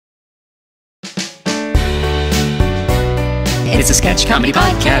It's a sketch comedy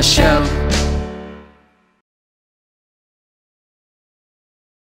podcast show.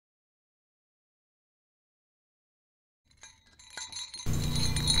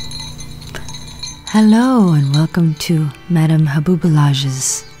 Hello and welcome to Madame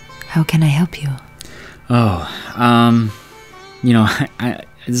Habubelage's How Can I Help You?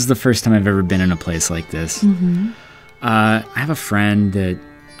 This is the first time I've ever been in a place like this. I have a friend that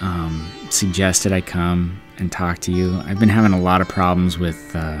suggested I come and talk to you. I've been having a lot of problems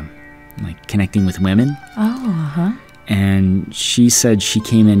with connecting with women. And she said she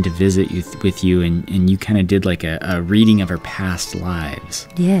came in to visit with you, and you kind of did like a reading of her past lives.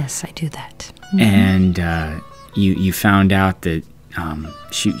 Yes, I do that. And you found out that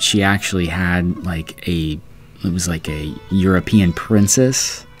she actually had it was like a European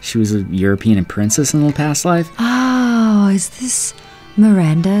princess. She was a European princess in the past life. Oh, is this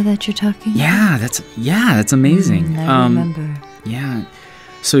Miranda that you're talking about? That's amazing. I remember. Yeah.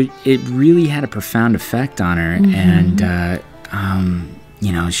 So it really had a profound effect on her, and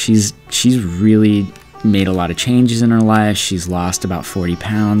she's really made a lot of changes in her life. She's lost about 40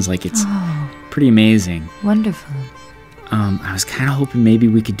 pounds. It's pretty amazing. Wonderful. I was kind of hoping maybe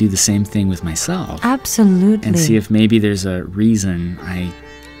we could do the same thing with myself. Absolutely. And see if maybe there's a reason I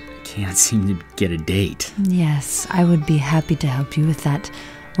can't seem to get a date. Yes, I would be happy to help you with that.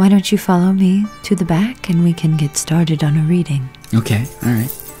 Why don't you follow me to the back and we can get started on a reading? Okay, all right.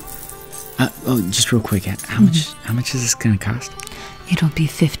 Just real quick, how much is this going to cost? It'll be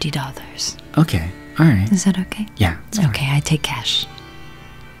 $50. Okay, all right. Is that okay? Yeah, it's fine. Okay, I take cash.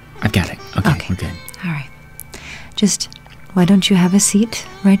 I've got it. Okay, we're good. All right. Just, why don't you have a seat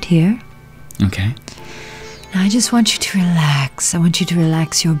right here? Okay. Now I just want you to relax. I want you to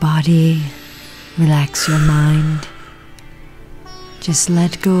relax your body, relax your mind. Just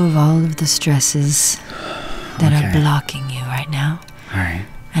let go of all of the stresses that are blocking you right now. All right.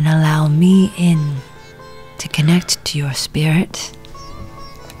 And allow me in to connect to your spirit.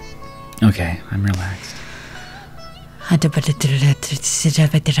 Okay, I'm relaxed.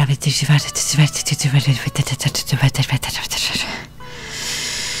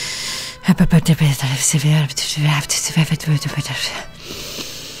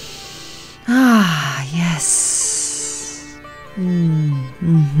 Ah, yes.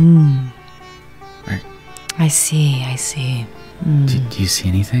 Right. I see. Do you see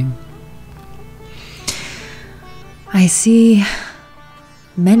anything? I see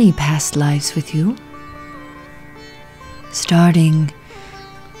many past lives with you. Starting,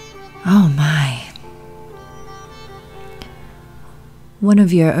 one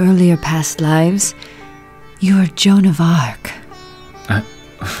of your earlier past lives, you were Joan of Arc.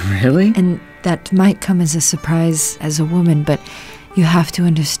 Really? And that might come as a surprise as a woman, but you have to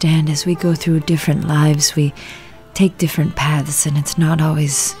understand, as we go through different lives, we take different paths, and it's not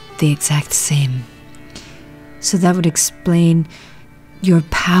always the exact same. So that would explain your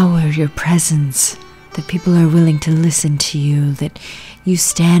power, your presence, that people are willing to listen to you, that you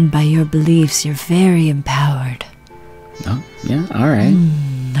stand by your beliefs. You're very empowered. Oh, yeah, all right.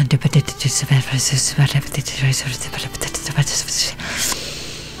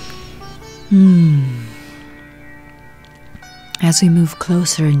 As we move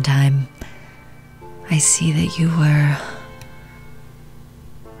closer in time, I see that you were...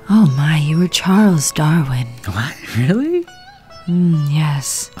 you were Charles Darwin. What? Really?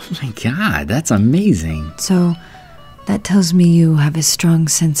 Yes. Oh my God, that's amazing. So, that tells me you have a strong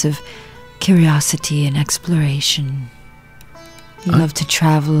sense of curiosity and exploration. You love to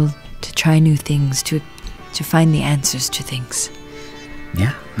travel, to try new things, to find the answers to things.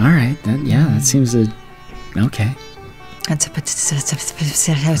 Yeah, all right. That seems okay.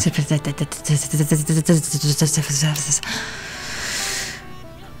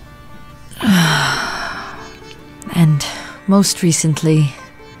 And most recently,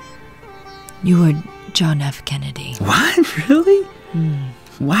 you were John F. Kennedy. What? Really?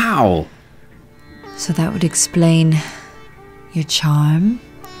 Wow. So that would explain your charm,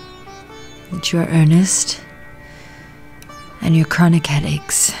 that you are earnest, and your chronic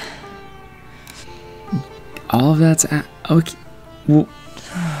headaches. All of that's okay. Well,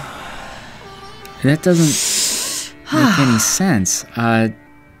 that doesn't make any sense. That's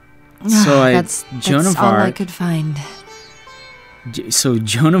Joan of all Arc. I could find. So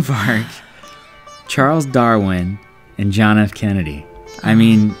Joan of Arc, Charles Darwin, and John F. Kennedy. I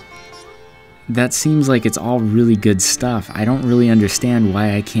mean, that seems like it's all really good stuff. I don't really understand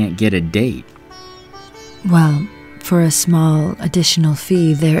why I can't get a date. Well, for a small additional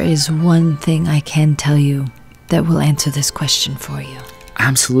fee, there is one thing I can tell you that will answer this question for you.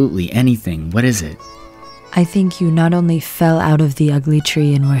 Absolutely anything. What is it? I think you not only fell out of the ugly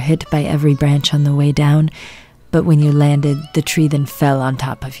tree and were hit by every branch on the way down, but when you landed, the tree then fell on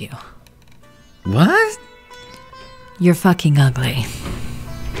top of you. What? You're fucking ugly.